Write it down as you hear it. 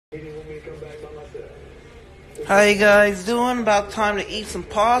How you guys doing? About time to eat some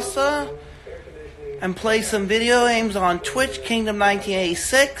pasta and play some video games on Twitch, Kingdom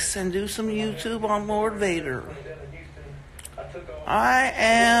 1986, and do some YouTube on Lord Vader. I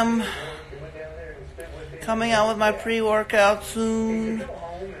am coming out with my pre-workout soon.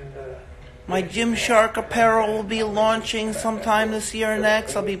 My Gymshark apparel will be launching sometime this year or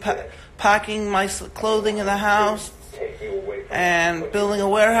next. I'll be packing my clothing in the house and building a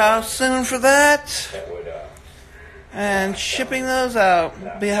warehouse soon for that. And shipping those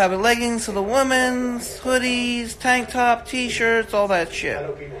out. Be having leggings for the women's, hoodies, tank top, t-shirts, all that shit. I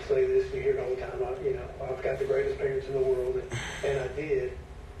know people say this, you hear it all the time. I've got the greatest parents in the world, and I did.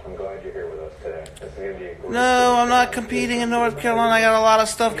 I'm glad you're here with us today. This is going to be a great No, I'm not competing in North Carolina. I got a lot of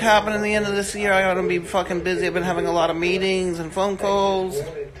stuff happening at the end of this year. I gotta be fucking busy. I've been having a lot of meetings and phone calls. I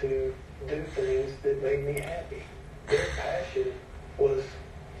wanted to do things that made me happy. Their passion was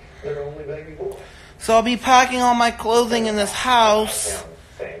their only baby boy. So I'll be packing all my clothing in this house,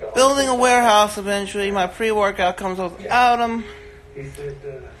 building a warehouse eventually. My pre-workout comes without them. He said,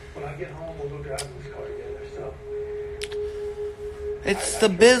 when I get home, we'll go drive in this car together. So It's the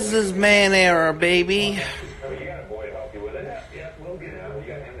businessman era, baby. well, you got a boy to help you with it. Yeah, we'll get it. You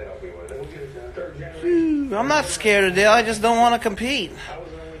got him to help you with it. We'll get it done. Third generation. I'm not scared of deal. I just don't want to compete. I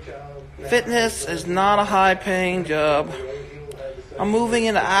was an only child. Fitness is not a high-paying job. I'm moving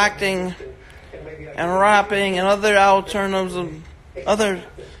into acting and rapping and other alternatives of other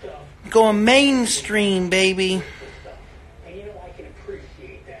going mainstream, baby. And you know, I can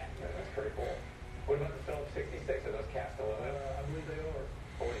appreciate that. That's pretty cool. What about the Phillips 66? Are those cast still in it? I believe they are.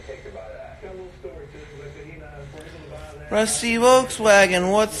 What would it take to buy that? Got a little story to it. Like, he and I were able to buy that. Rusty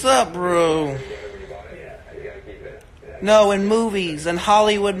Volkswagen, what's up, bro? Yeah, you gotta keep it. No, in movies, in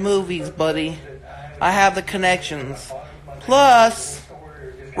Hollywood movies, buddy. I have the connections. Plus,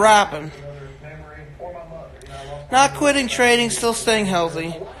 rapping. Not quitting trading, still staying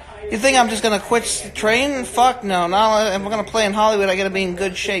healthy. You think I'm just gonna quit trading? Fuck no. Now if I'm gonna play in Hollywood, I gotta be in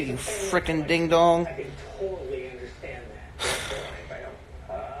good shape, you frickin' ding dong. I can totally understand that.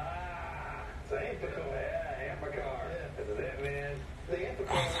 It's an Amphicar. Yeah, Amphicar. This is it, man. The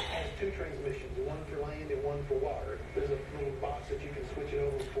Amphicar has two transmissions, one for land and one for water. There's a little box that you can switch it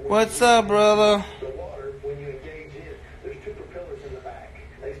over for. What's up, brother? The water, when you engage it, there's two propellers in the back.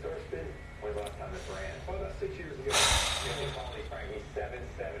 They start spinning. When's the last time this ran? Well, about 6 years ago. Finally, Frankie,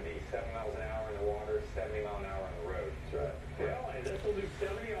 770, 7 miles an hour in the water, 70 miles an hour on the road. That's right. Well, and this will do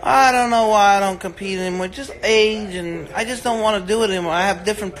 70. I don't know why I don't compete anymore. Just age, and I just don't want to do it anymore. I have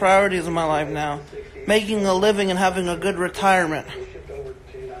different priorities in my life now. Making a living and having a good retirement. Shipped over to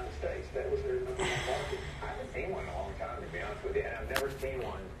the United States. That was their number one market. I haven't seen one in a long time, to be honest with you. And I've never seen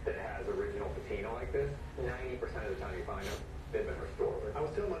one that has original patina like this. 90% of the time you find them, they've been restored. I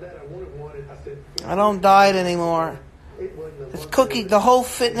was telling my dad I wanted one, and I said, I don't diet anymore. it wasn't It's cookie. The whole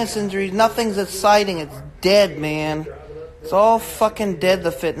fitness industry, nothing's exciting. It's dead, man. It's all fucking dead,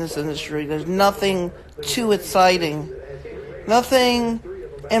 the fitness industry. There's nothing too exciting. Nothing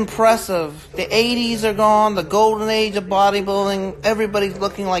impressive. The 80s are gone. The golden age of bodybuilding. Everybody's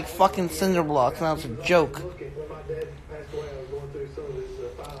looking like fucking cinder blocks. Now it's a joke. when my dad passed away, I was going through some of his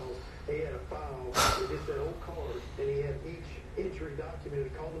files. He had a file with just that old card, and he had each entry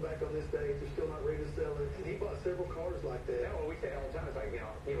documented. Called him back on this day. They're still not ready to sell it. And he bought several cars like that. Yeah, well, we say all the time. It's like,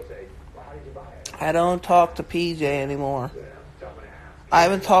 people say, well, how did you buy it? I don't talk to PJ anymore. Yeah, so I'm going to ask. I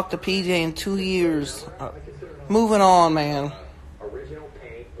haven't talked to PJ in 2 years. Moving on, man. Original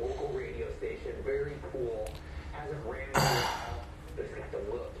paint, local radio station, very cool. Hasn't ran in a while, but it's got the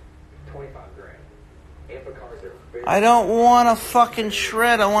look. 25 grand. Amphicar's are very I don't want to fucking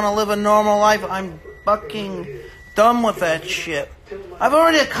shred. I want to live a normal life. I'm fucking done with that shit. I've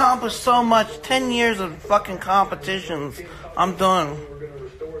already accomplished so much. 10 years of fucking competitions. I'm done. We're going to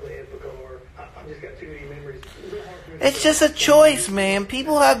restore the Amphicar. I've just got too many memories. It's real hard for me to It's just a choice, man.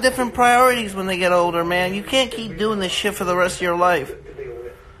 People have different priorities when they get older, man. You can't keep doing this shit for the rest of your life. deal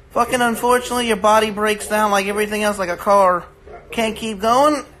with. Fucking unfortunately, your body breaks down like everything else, like a car. Can't keep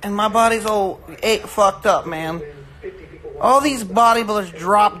going, and my body's all fucked up, man. 50 people All these bodybuilders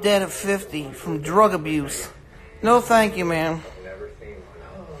drop dead at 50 from drug abuse. No thank you, man. never seen one.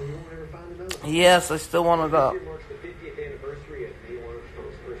 Oh, you won't ever find another. Yes, I still want it up. This year marks the 50th anniversary of Neil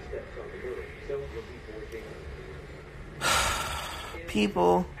Armstrong's first steps on the moon. So will be 14.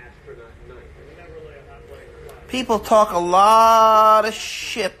 People Astronaut 9. People talk a lot of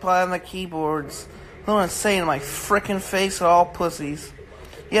shit behind the keyboards. Don't want to say in my frickin' face, they're all pussies.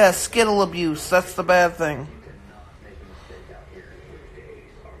 Yeah, skittle abuse, that's the bad thing.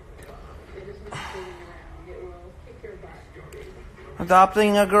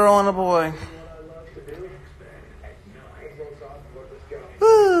 Adopting a girl and a boy.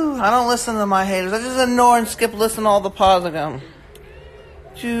 Woo! I don't listen to my haters. I just ignore and skip listen to all the positive.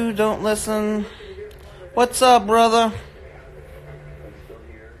 You don't listen. What's up, brother?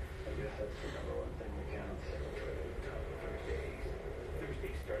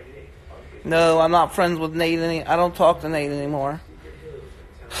 No, I'm not friends with Nate. I don't talk to Nate anymore.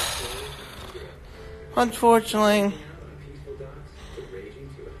 Unfortunately.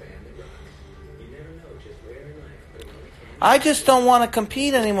 I just don't want to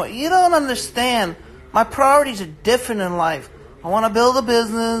compete anymore. You don't understand. My priorities are different in life. I want to build a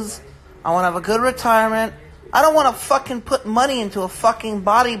business. I want to have a good retirement. I don't want to fucking put money into a fucking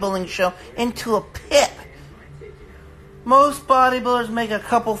bodybuilding show, into a pit. Most bodybuilders make a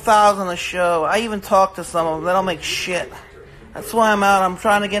couple thousand a show. I even talk to some of them. They don't make shit. That's why I'm out. I'm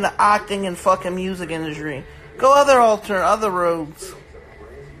trying to get into acting and fucking music industry. Go other roads.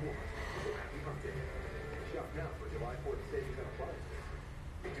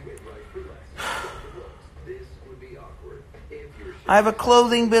 I have a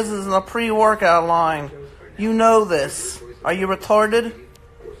clothing business and a pre-workout line. You know this. Are you retarded?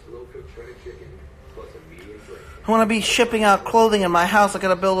 I want to be shipping out clothing in my house. I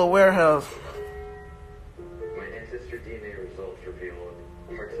gotta build a warehouse. My ancestor DNA results reveal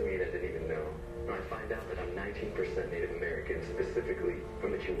parts of me that I didn't even know. I find out that I'm 19% Native American, specifically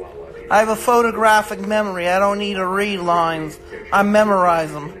from the Chihuahua people. I have a photographic memory. I don't need to read lines. I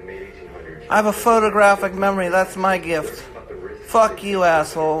memorize them. I have a photographic memory. That's my gift. Fuck you,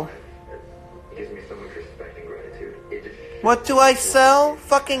 asshole. It gives me so much respect and gratitude. What do I sell?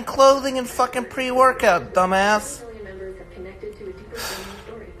 Fucking clothing and fucking pre-workout, dumbass.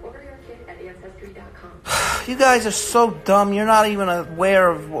 You guys are so dumb. You're not even aware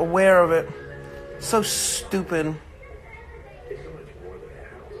of it. So stupid. It's so much more than a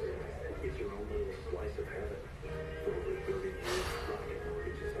house. It's your own little slice of heaven. For over 30 years, Rocket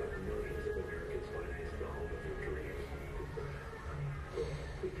Mortgages have millions of Americans finance the home of their dreams.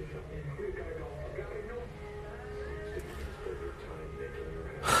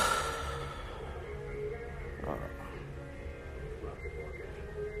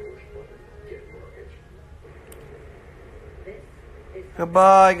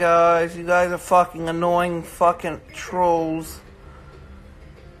 Goodbye, guys. You guys are fucking annoying fucking trolls.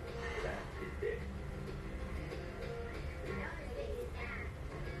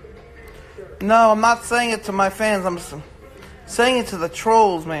 No, I'm not saying it to my fans. I'm saying it to the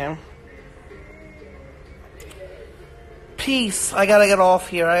trolls, man. Peace. I gotta get off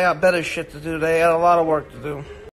here. I got better shit to do today. I got a lot of work to do.